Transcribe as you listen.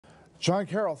John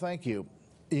Carroll, thank you.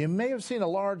 You may have seen a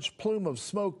large plume of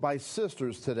smoke by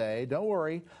Sisters today. Don't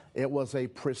worry, it was a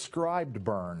prescribed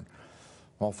burn.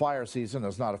 While fire season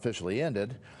has not officially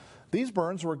ended, these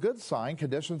burns were a good sign.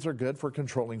 Conditions are good for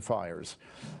controlling fires.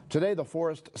 Today, the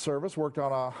Forest Service worked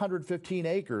on 115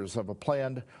 acres of a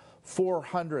planned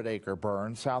 400-acre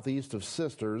burn southeast of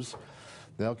Sisters.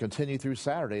 They'll continue through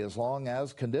Saturday as long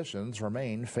as conditions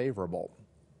remain favorable.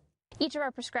 Each of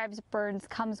our prescribed burns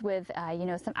comes with,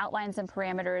 some outlines and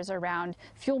parameters around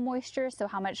fuel moisture, so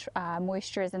how much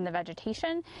moisture is in the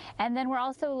vegetation. And then we're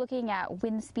also looking at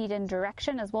wind speed and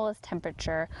direction as well as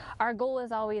temperature. Our goal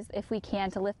is always, if we can,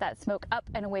 to lift that smoke up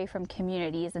and away from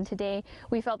communities. And today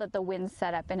we felt that the wind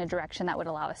set up in a direction that would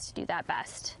allow us to do that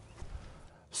best.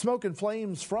 Smoke and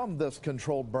flames from this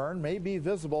controlled burn may be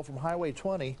visible from Highway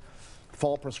 20.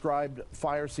 Fall prescribed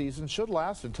fire season should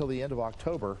last until the end of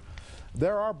October.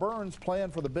 There are burns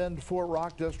planned for the Bend-Fort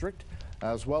Rock district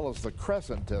as well as the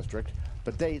Crescent district,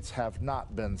 but dates have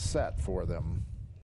not been set for them.